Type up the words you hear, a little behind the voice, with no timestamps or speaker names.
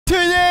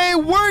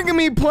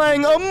me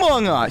playing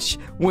Among Us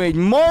with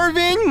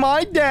Marvin,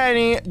 my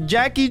daddy,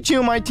 Jackie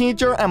Chu, my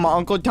teacher, and my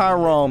Uncle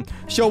Tyrone.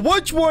 So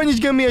which one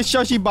is gonna be a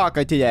sussy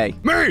baka today?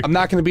 Me! I'm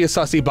not gonna be a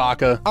sussy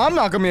baka. I'm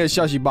not gonna be a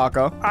sussy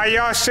baka. Are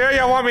y'all sure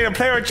y'all want me to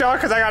play with y'all?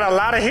 Because I got a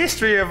lot of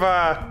history of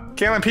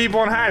killing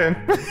people and hiding.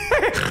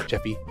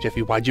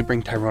 Jeffy, why'd you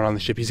bring Tyrone on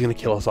the ship? He's gonna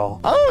kill us all.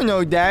 I don't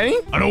know, daddy.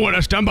 I don't want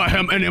to stand by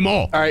him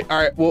anymore. All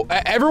right. Well,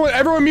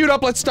 everyone mute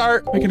up. Let's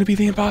start. Am I gonna be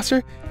the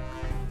imposter?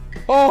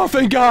 Oh,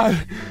 thank God.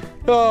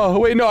 Oh,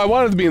 wait, no, I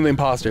wanted to be the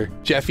imposter.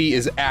 Jeffy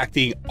is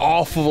acting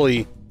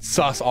awfully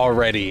sus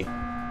already.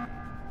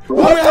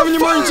 We're gonna have an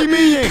emergency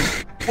meeting.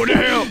 What the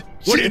hell?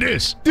 What is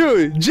this?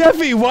 Dude,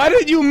 Jeffy, why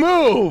didn't you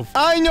move?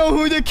 I know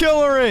who the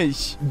killer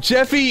is.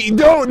 Jeffy,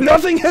 no,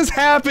 nothing has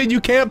happened. You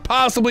can't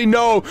possibly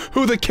know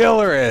who the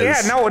killer is.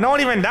 Yeah, no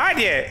one even died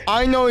yet.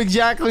 I know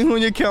exactly who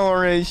the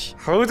killer is.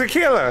 Who's the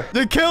killer?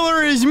 The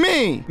killer is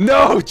me.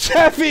 No,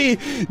 Jeffy,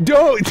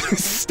 don't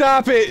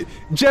stop it.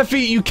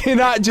 Jeffy, you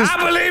cannot just...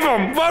 I believe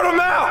him. Vote him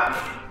out.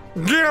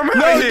 Get him out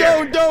No, of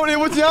here. don't. It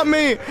was not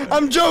me.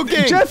 I'm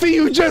joking. Jeffy,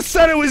 you just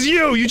said it was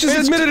you. You just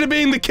admitted to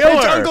being the killer.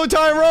 It's Uncle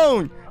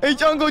Tyrone.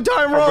 It's Uncle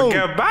Tyrone.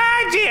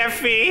 Goodbye,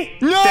 Jeffy.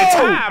 No. The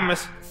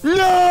times.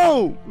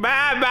 No.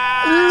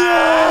 Bye-bye.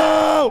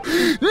 No.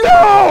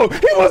 No,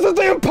 he wasn't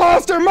the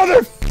imposter,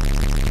 mother...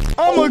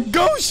 I'm a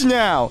ghost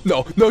now.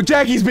 No,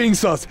 Jackie's being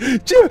sus.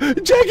 Jackie's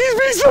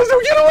being sus.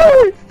 No, get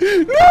away.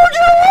 No,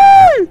 get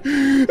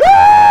away.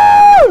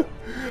 Ah!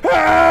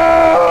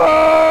 Ah!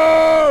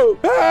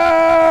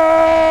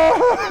 Ah!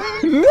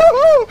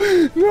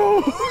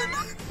 No.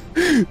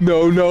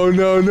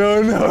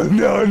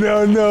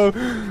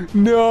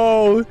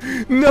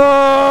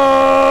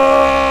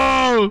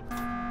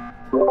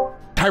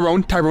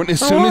 Tyrone, as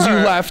soon as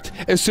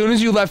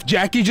you left,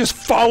 Jackie just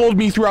followed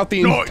me throughout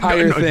the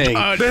entire thing.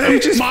 He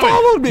just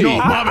followed me.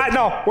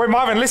 No, wait,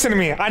 Marvin, listen to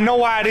me. I know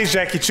why it is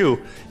Jackie Chu.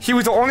 He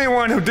was the only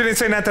one who didn't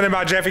say nothing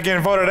about Jeffy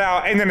getting voted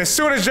out, and then as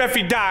soon as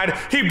Jeffy died,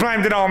 he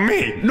blamed it on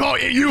me. No,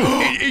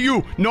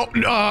 you. No,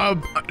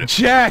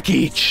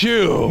 Jackie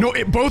Chu. No,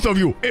 both of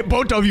you.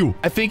 Both of you.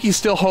 I think he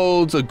still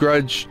holds a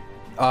grudge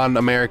on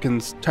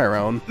Americans,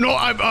 Tyrone. No,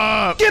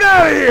 Get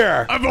out of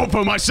here! I vote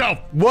for myself.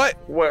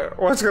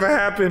 What's gonna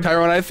happen?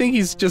 Tyrone, I think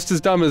he's just as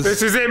dumb as...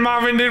 This is it,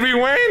 Marvin. Did we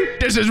win?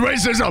 This is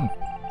racism.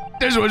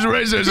 This was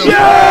racism.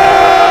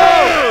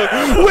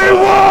 Yeah! We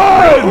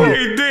won!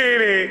 We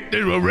did it.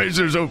 This was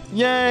racism.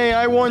 Yay,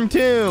 I won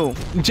too.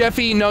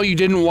 Jeffy, no, you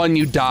didn't win.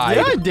 You died.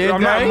 Yeah, I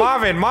did, Daddy.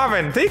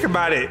 Marvin, think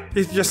about it.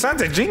 Your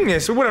son's a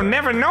genius. We would have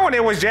never known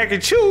it was Jackie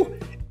Chu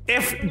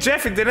if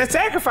Jeffy didn't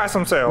sacrifice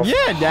himself.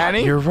 Yeah,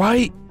 Daddy. You're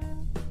right.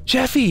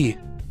 Jeffy.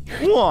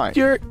 What?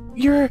 You're a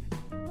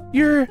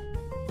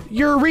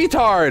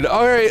retard.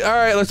 All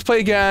right, let's play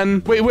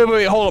again. Wait,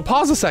 hold on.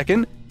 Pause a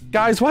second.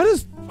 Guys, why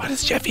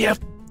does Jeffy have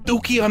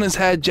dookie on his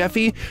head,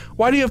 Jeffy?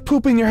 Why do you have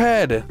poop in your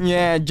head?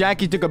 Yeah,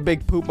 Jackie took a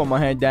big poop on my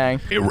head,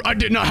 dang. I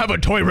did not have a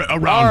toilet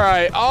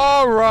around.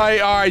 All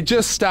right,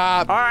 just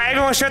stop. All right,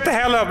 everyone shut the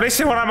hell up.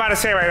 Listen what I'm about to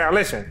say right now.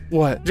 Listen.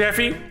 What?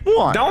 Jeffy?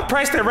 What? Don't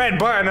press the red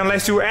button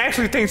unless you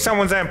actually think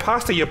someone's an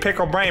imposter, you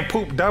pickle brain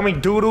poop dummy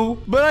doodoo.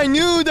 But I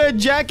knew that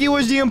Jackie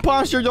was the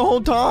imposter the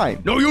whole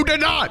time. No, you did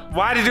not.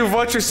 Why did you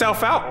vote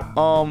yourself out?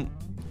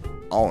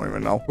 I don't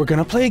even know. We're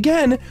gonna play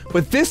again,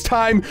 but this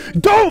time,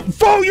 don't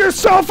vote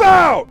yourself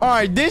out!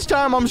 Alright, this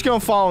time I'm just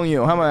gonna follow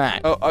you. How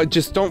about that?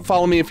 Just don't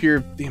follow me if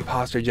you're the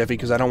imposter, Jeffy,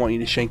 because I don't want you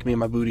to shank me in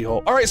my booty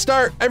hole. Alright,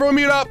 start. Everyone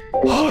mute up.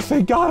 Oh,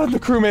 thank God I'm the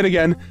crewmate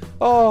again.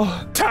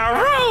 Oh.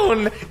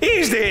 Tyrone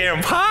is the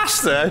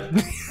imposter.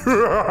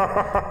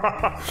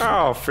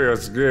 Oh,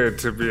 feels good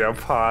to be a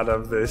part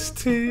of this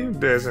team,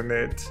 doesn't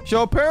it?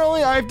 So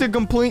apparently I have to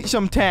complete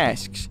some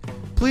tasks.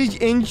 Please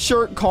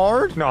insert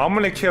card. No, I'm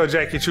gonna kill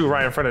Jackie Chu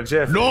right in front of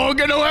Jeff. No,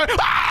 get away.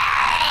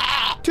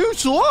 Too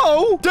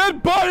slow.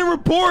 Dead body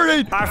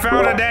reported. I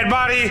found a dead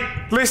body.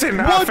 Listen,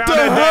 I What found the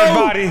a dead hell?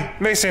 body.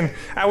 Listen,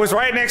 I was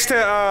right next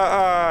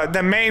to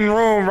the main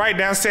room, right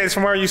downstairs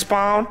from where you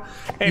spawn,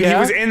 and he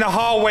was in the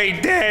hallway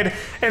dead.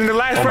 And the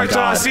last person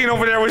I seen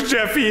over there was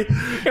Jeffy.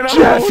 And I'm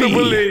supposed to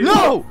believe.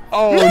 No.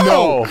 Oh,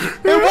 no.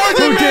 It wasn't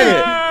Who did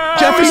it?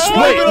 Jeffy,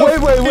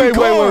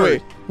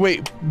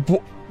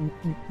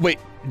 wait.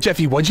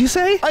 Jeffy, what'd you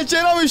say? I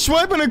said I was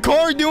swiping a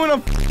card doing a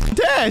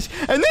test,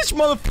 and this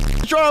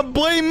motherfucker's trying to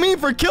blame me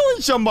for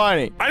killing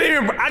somebody. I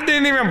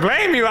didn't even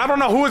blame you. I don't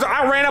know who was.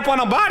 I ran up on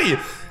a body.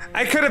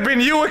 It could have been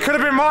you. It could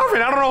have been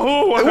Marvin. I don't know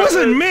who it was. It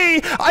wasn't me.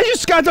 I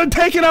just got done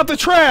taking out the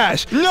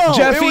trash. No,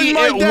 Jeffy, it was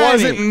my daddy.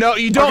 wasn't. No,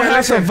 you don't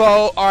have to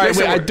vote. All right,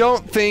 wait. I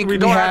don't think we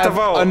don't have to have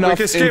vote. enough We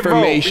can skip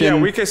information. Vote.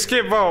 Yeah, we can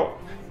skip vote.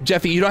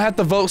 Jeffy, you don't have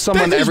to vote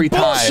someone This is every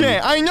bullshit.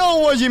 time. I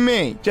know it wasn't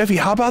me. Jeffy,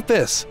 how about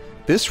this?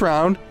 This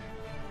round,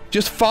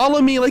 just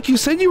follow me like you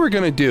said you were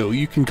gonna do.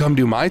 You can come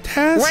do my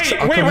tasks.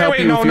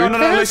 Wait. No.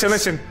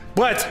 Listen.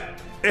 But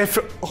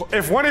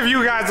if one of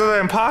you guys are the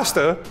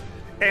imposter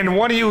and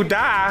one of you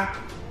die,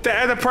 the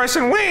other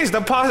person wins. The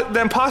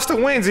imposter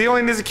wins. He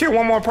only needs to kill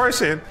one more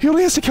person. He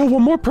only has to kill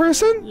one more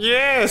person?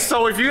 Yeah,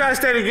 so if you guys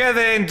stay together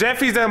and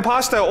Jeffy's the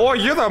imposter or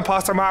you're the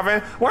imposter,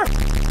 Marvin, we're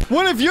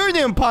What if you're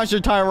the imposter,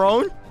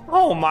 Tyrone?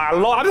 Oh my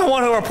lord! I'm the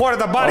one who reported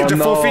the body,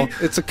 Jafoofy. No.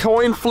 It's a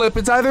coin flip.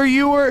 It's either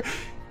you or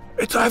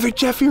it's either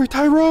Jeffy or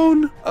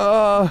Tyrone.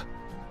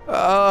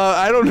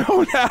 I don't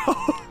know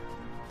now.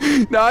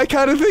 Now I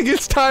kind of think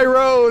it's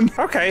Tyrone.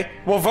 Okay,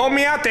 well vote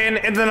me out then,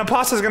 and then the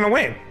imposter's gonna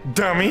win,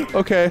 dummy.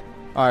 Okay.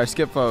 All right,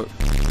 skip vote.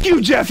 You,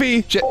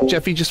 Jeffy.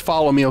 Jeffy, just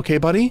follow me, okay,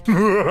 buddy?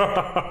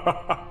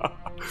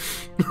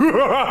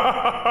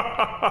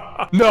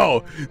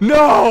 No,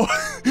 no,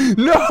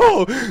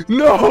 no,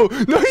 no,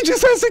 no, he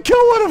just has to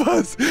kill one of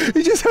us.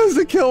 He just has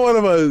to kill one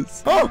of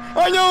us. Oh,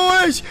 I know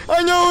who it is.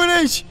 I know who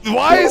it is.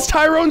 Why is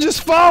Tyrone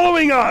just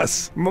following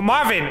us?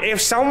 Marvin,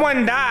 if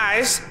someone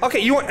dies, okay,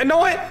 you know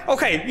what?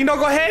 Okay,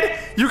 go ahead.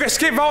 You can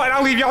skip vote, and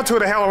I'll leave y'all two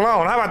the hell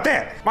alone. How about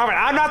that? Marvin,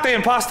 I'm not the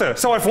imposter.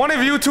 So if one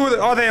of you two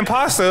are the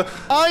imposter,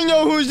 I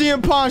know who's the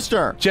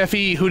imposter.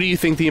 Jeffy, who do you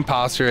think the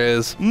imposter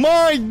is?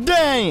 My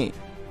Danny.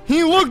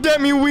 He looked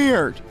at me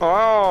weird.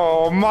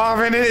 Oh,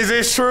 Marvin, is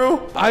this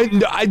true? I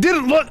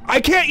didn't look.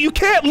 You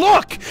can't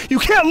look. You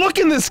can't look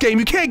in this game.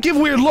 You can't give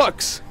weird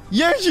looks.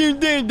 Yes, you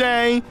did,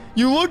 Danny.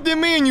 You looked at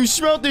me and you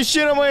smelled this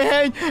shit on my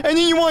head, and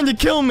then you wanted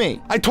to kill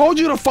me. I told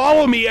you to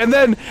follow me, and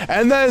then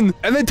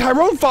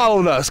Tyrone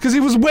followed us because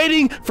he was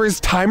waiting for his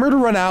timer to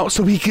run out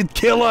so he could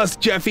kill us,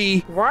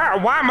 Jeffy. Why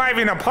am I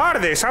even a part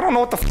of this? I don't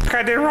know what the fuck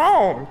I did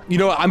wrong. You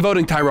know what? I'm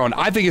voting Tyrone.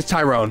 I think it's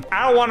Tyrone.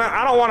 I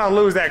don't wanna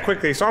lose that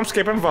quickly, so I'm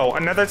skipping vote.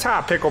 Another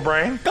top, Pickle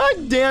Brain.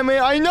 God damn it!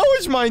 I know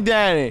it's my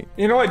Danny.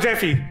 You know what,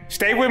 Jeffy?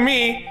 Stay with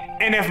me.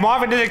 And if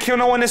Marvin didn't kill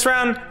no one this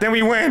round, then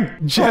we win.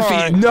 Jeffy,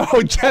 right. no,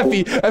 Jeffy.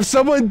 If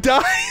someone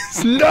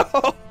dies, no,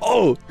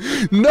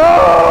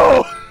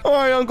 no. All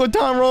right, Uncle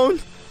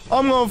Tyrone.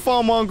 I'm gonna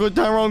follow my Uncle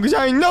Tyrone because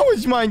I know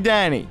it's my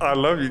Danny. I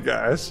love you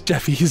guys.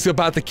 Jeffy, he's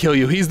about to kill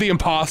you. He's the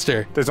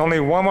imposter. There's only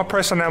one more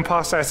person the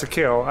imposter has to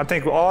kill. I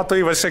think all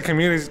three of us should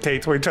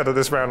communicate to each other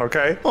this round,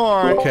 okay?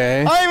 All right.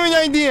 Okay. I have an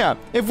idea.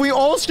 If we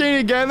all stay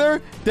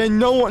together, then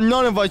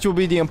none of us will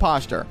be the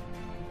imposter.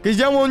 Because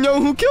then we'll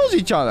know who kills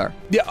each other.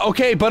 Yeah,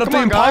 okay, but if Come the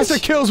on, imposter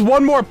guys. kills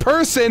one more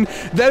person,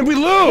 then we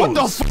lose. What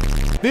the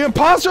f? The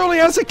imposter only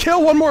has to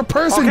kill one more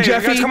person, Okay,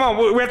 Jeffy. guys, come on.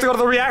 We have to go to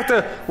the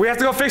reactor. We have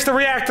to go fix the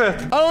reactor.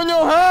 I don't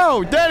know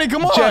how. Daddy,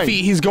 come on.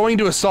 Jeffy, he's going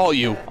to assault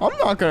you. I'm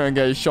not going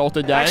to get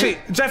assaulted, Daddy.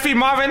 Actually, Jeffy,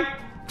 Marvin,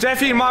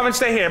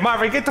 stay here.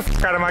 Marvin, get the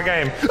f out of my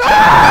game.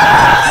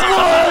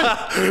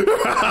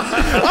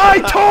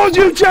 I told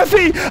you,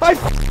 Jeffy. I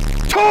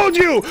told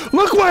you.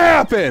 Look what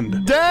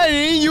happened.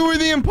 Daddy, you were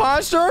the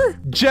imposter?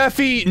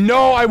 Jeffy,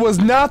 no, I was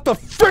not the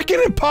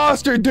freaking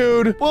imposter,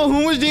 dude. Well,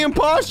 who was the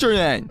imposter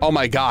then? Oh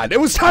my God,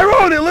 it was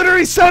Tyrone. It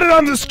literally said it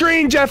on the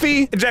screen,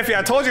 Jeffy. Jeffy,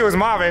 I told you it was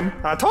Marvin.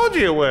 I told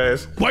you it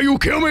was. Why you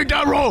kill me,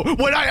 Tyrone?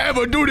 What I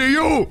ever do to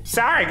you?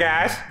 Sorry,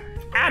 guys.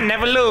 I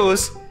never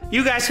lose.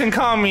 You guys can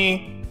call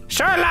me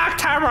Sherlock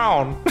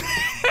Tyrone.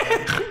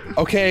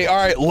 Okay, all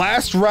right,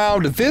 last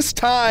round. This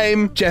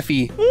time,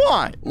 Jeffy.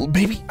 What?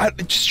 Maybe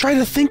just try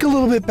to think a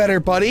little bit better,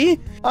 buddy.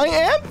 I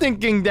am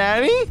thinking,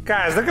 Daddy.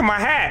 Guys, look at my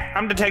hat.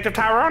 I'm Detective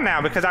Tyrone now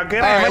because I'm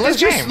good All at right, this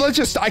game. let's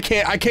just. I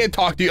can't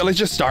talk to you. Let's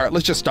just start. All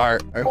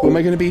right, who am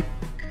I gonna be?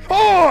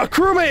 Oh,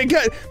 crewmate.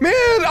 Man,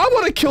 I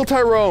want to kill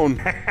Tyrone.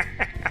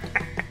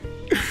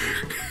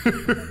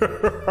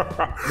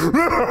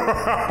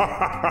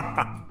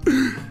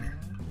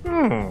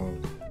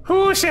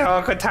 Who should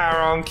Uncle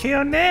Tyrone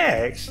kill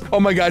next? Oh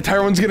my God,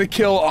 Tyrone's gonna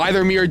kill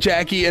either me or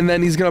Jackie, and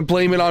then he's gonna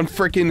blame it on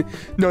frickin'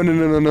 no,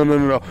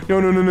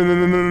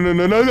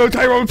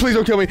 Tyrone, please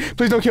don't kill me,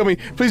 please don't kill me,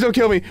 please don't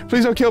kill me,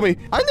 please don't kill me.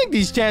 I think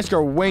these tasks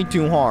are way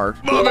too hard.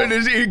 Marvin,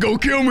 he go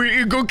kill me,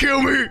 he go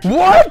kill me.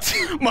 What?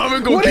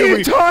 Marvin go What kill are me.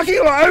 you talking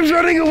about? I was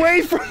running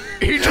away from.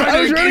 He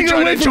I was running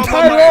away from chop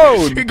on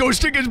Tyrone. He go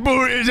stick his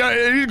booty.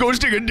 He's gonna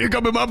stick a dick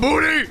up in my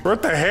booty.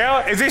 What the hell?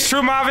 Is this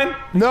true, Marvin?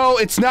 No,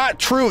 it's not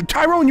true.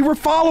 Tyrone, you were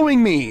following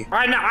me.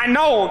 I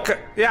know.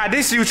 Yeah,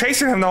 this you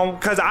chasing him though,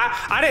 because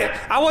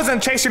I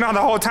wasn't chasing him the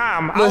whole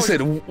time.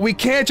 Listen, we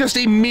can't just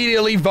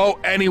immediately vote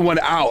anyone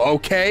out,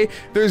 okay?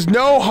 There's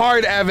no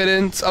hard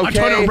evidence, okay? I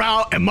turned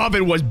around and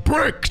Marvin was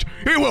bricked.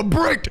 He was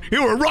bricked. He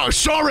was rock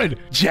solid.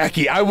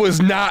 Jackie, I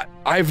was not.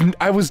 I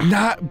was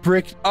not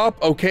bricked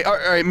up, okay? All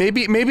right,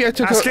 maybe I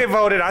took. I skip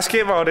voted. I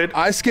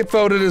skip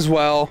voted as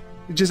well.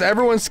 Just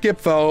everyone skip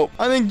vote.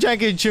 I think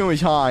Jackie Chu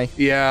is high.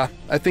 Yeah,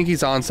 I think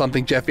he's on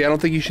something, Jeffy. I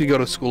don't think you should go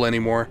to school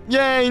anymore.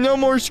 Yay, no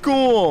more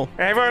school.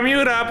 Everyone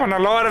mute up. On the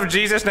Lord of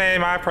Jesus'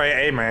 name, I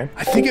pray. Amen.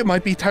 I think it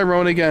might be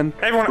Tyrone again.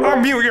 Everyone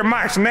unmute your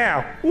mics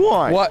now.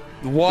 What?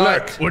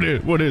 What?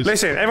 Look. What is?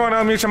 Listen, everyone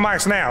unmute your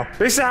mics now.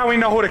 This is how we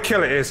know who the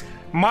killer is.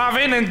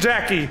 Marvin and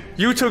Jackie,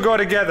 you two go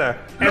together.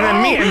 And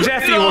then me and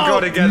Jeffy will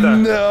go together.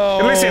 No.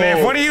 And listen,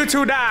 if one of you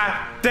two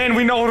die, then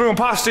we know who the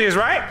imposter is,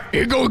 right?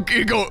 He go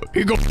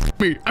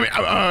me.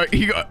 I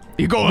mean,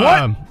 he go.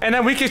 What? And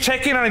then we can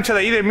check in on each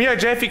other. Either me or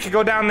Jeffy can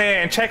go down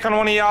there and check on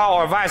one of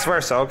y'all or vice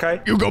versa, okay?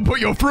 You go put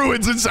your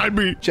fluids inside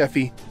me.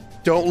 Jeffy,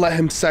 don't let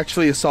him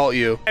sexually assault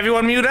you.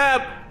 Everyone mute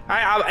up.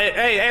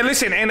 Hey,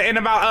 listen, in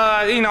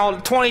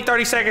about, 20,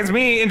 30 seconds,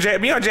 me and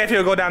Jeffy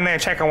will go down there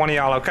and check on one of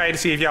y'all, okay, to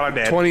see if y'all are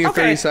dead. 20 or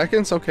 30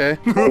 seconds? Okay.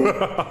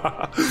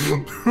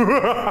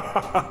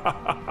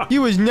 He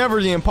was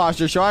never the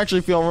imposter, so I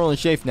actually feel really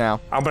safe now.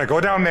 I'm gonna go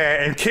down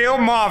there and kill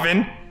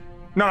Marvin.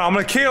 No, I'm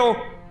gonna kill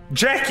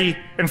Jackie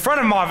in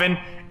front of Marvin,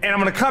 and I'm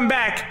gonna come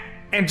back,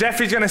 and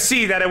Jeffy's gonna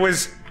see that it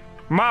was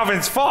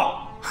Marvin's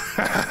fault.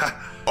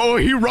 Oh,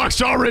 he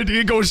rocks already.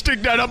 He gonna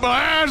stick that up my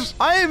ass.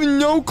 I have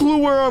no clue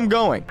where I'm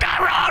going.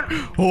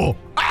 Tyrone! Oh.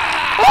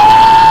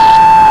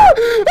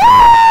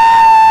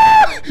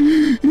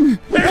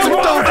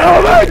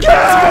 Oh my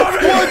God!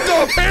 What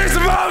the? It's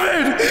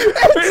Marvin!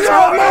 It's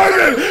not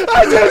Marvin!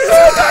 I just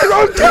saw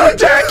Tyrone kill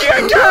Jackie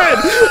again!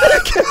 I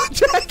killed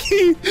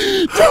Jackie!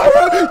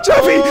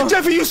 Tyrone!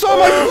 Jeffy, you saw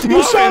me, right?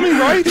 You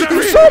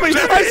saw me!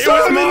 I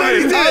saw him and then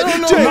he did!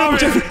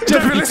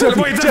 Jeffy, listen!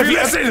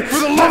 For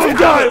the love of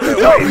God!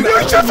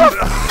 No, shut the f***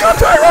 up,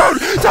 Tyrone!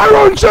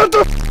 Tyrone, shut the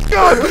f*** up!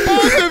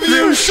 Both of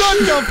you, shut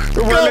the f***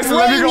 up Listen,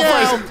 let me go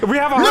now. first. We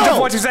have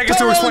 140 seconds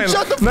to explain.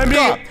 Shut the Let f*** me.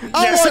 up.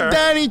 I Yes, want sir.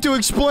 Danny to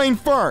explain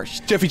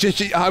first.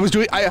 Jeffy, I was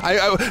doing.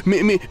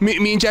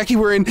 Me and Jackie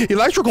were in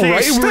electrical,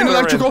 right? We were in still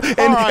electrical, in.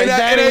 and All right,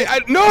 Danny.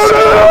 no.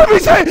 Let me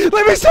say the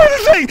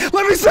thing.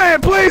 Let me say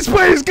it,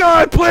 please,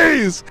 God,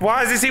 please.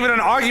 Why is this even an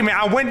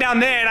argument? I went down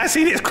there and I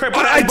see this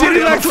crippled. I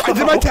did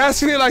my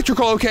task in the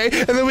electrical, okay,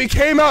 and then we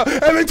came out,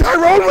 and then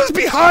Tyrone was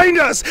behind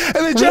us, and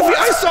then Jeffy,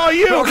 I saw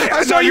you. Okay,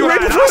 I saw no, you you're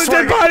right lying. before I the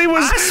swear dead to- body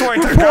was I swear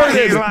to God,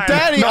 he's reported. lying.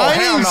 Daddy, No, I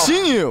hell didn't no.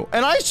 see you,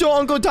 and I saw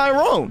Uncle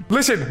Tyrone.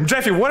 Listen,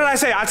 Jeffy, what did I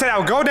say? I said I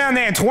would go down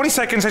there in 20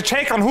 seconds to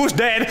check on who's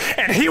dead,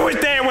 and he was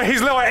there with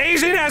his little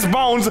Asian-ass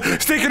bones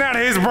sticking out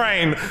of his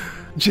brain.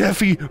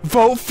 Jeffy,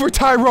 vote for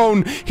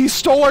Tyrone. He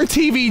stole our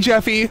TV,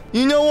 Jeffy.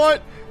 You know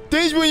what?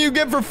 This is what you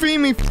get for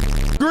feeding me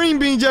green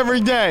beans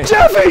every day.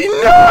 Jeffy,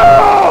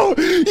 no!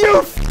 You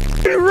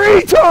f***ing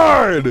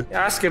retard!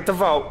 Yeah, I skipped the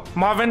vote.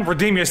 Marvin,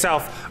 redeem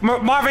yourself.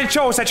 Marvin,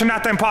 show us that you're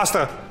not the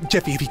imposter.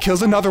 Jeffy, if he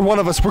kills another one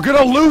of us, we're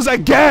gonna lose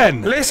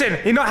again! Listen,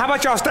 how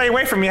about y'all stay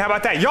away from me? How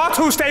about that? Y'all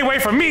two stay away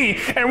from me,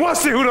 and we'll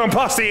see who the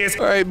imposter is.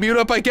 Alright, mute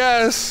up, I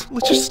guess.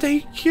 Let's just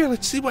stay here.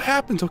 Let's see what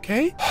happens,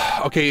 okay?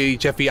 Okay,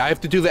 Jeffy, I have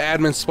to do the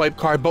admin swipe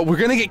card, but we're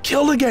gonna get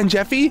killed again,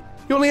 Jeffy.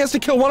 He only has to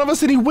kill one of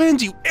us and he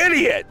wins, you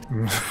idiot!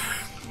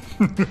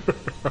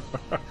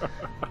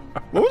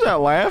 What was that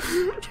laugh?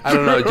 I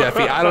don't know,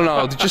 Jeffy. I don't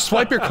know. Just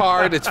swipe your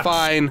card. It's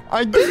fine.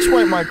 I did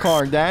swipe my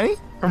card, Danny.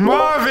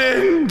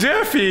 Marvin,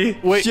 Jeffy.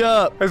 Wait. Shut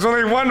up. There's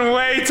only one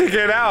way to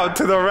get out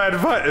to the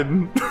red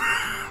button.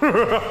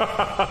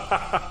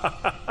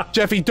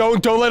 Jeffy,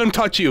 don't let him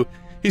touch you.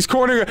 He's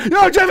cornering.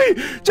 No, Jeffy!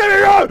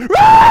 Jeffy, run! Run!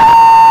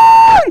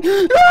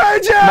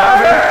 Run, Jeffy!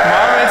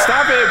 Marvin,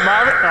 stop it,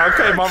 Marvin.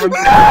 Okay, Marvin.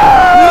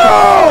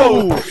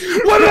 No!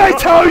 What did I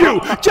tell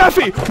you?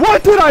 Jeffy,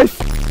 what did I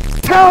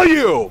tell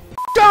you?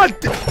 God,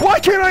 why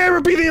can't I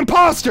ever be the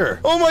imposter?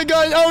 Oh my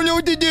God, I don't know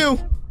what to do.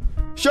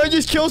 Should I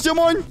just kill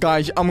someone?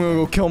 Guys, I'm gonna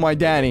go kill my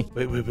daddy.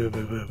 Wait.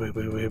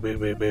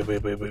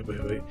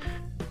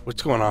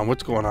 What's going on?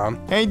 What's going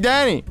on? Hey,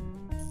 Danny.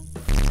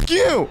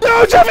 You!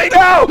 No, Jeffy,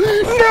 no!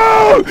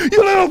 No!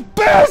 You little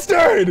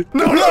bastard!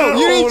 No,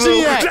 you didn't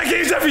see that!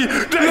 Jeffy!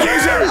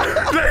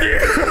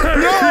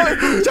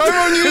 No!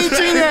 Tyrone, you didn't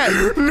see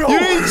that! No! You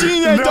didn't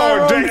see that, No,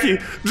 Tyrone!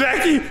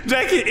 Jackie,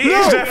 it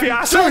No! is Jeffy,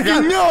 I swear to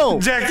Jackie, God. no!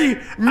 Jackie,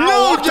 No,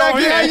 I walked Jackie,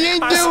 over there. I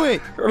didn't do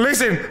it!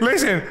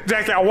 Listen,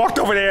 Jackie, I walked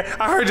over there,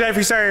 I heard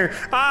Jeffy saying,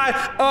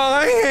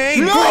 I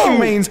ain't No!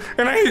 green beans,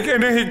 and then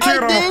he I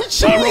killed him. didn't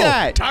see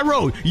that!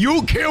 Tyrone,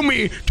 you kill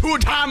me 2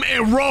 times in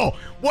a row.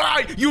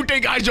 Why? You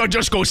think I should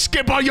just go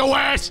skip on your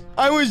ass?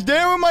 I was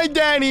there with my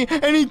daddy,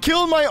 and he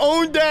killed my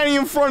own daddy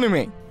in front of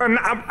me. And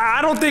I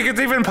don't think it's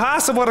even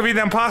possible to be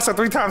the imposter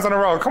 3 times in a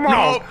row. Come on.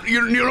 No,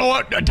 you know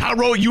what,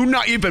 Tyrone, you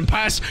not even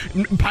past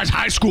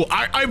high school.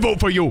 I vote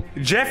for you.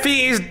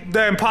 Jeffy is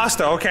the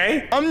imposter,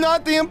 okay? I'm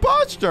not the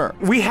imposter.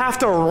 We have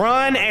to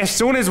run as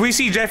soon as we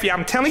see Jeffy.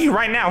 I'm telling you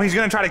right now, he's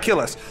gonna try to kill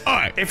us. All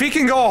right. If he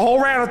can go a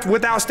whole round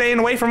without staying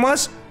away from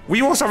us,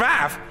 we will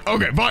survive.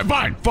 Okay,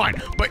 fine.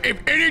 But if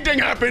anything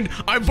happened,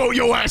 I vote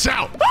your ass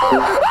out.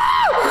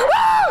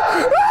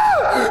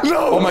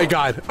 No! Oh my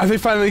God! Are they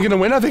finally gonna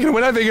win? Are they gonna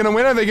win? Are they gonna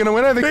win? Are they gonna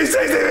win? Are they? He's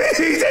chasing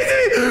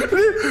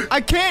me!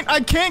 I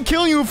can't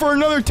kill you for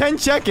another 10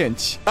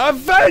 seconds.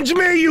 Avenge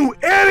me, you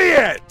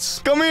idiots!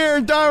 Come here,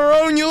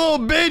 Tyrone, you little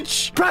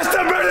bitch. Press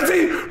the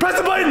emergency! Press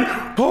the button!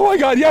 Oh my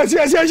God! Yes!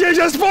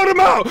 Vote him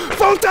out!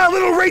 Vote that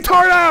little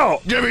retard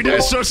out! Jimmy,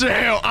 that's such a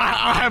hell.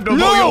 I have to vote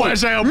No, your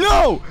ass out.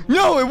 no,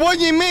 it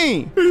wasn't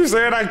me. You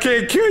said I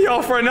can't kill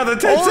y'all for another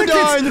 10 Hold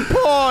seconds. on,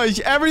 pause.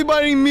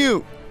 Everybody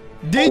mute.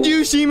 Did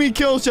you see me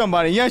kill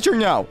somebody? Yes or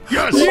no?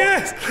 Yes.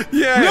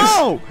 Yes!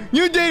 No,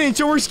 you didn't,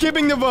 so we're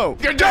skipping the vote.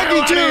 Get the hell Jackie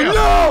out of too, here.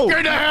 no!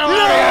 Get the hell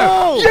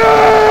out of here. No!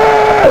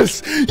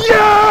 Yes!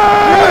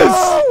 Yes!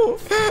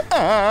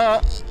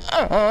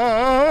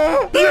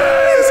 Yes!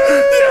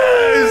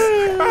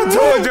 I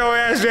told your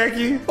ass,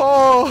 Jackie.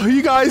 Oh,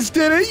 you guys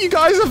did it! You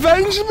guys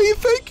avenged me!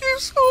 Thank you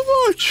so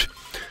much!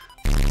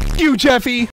 You, Jeffy!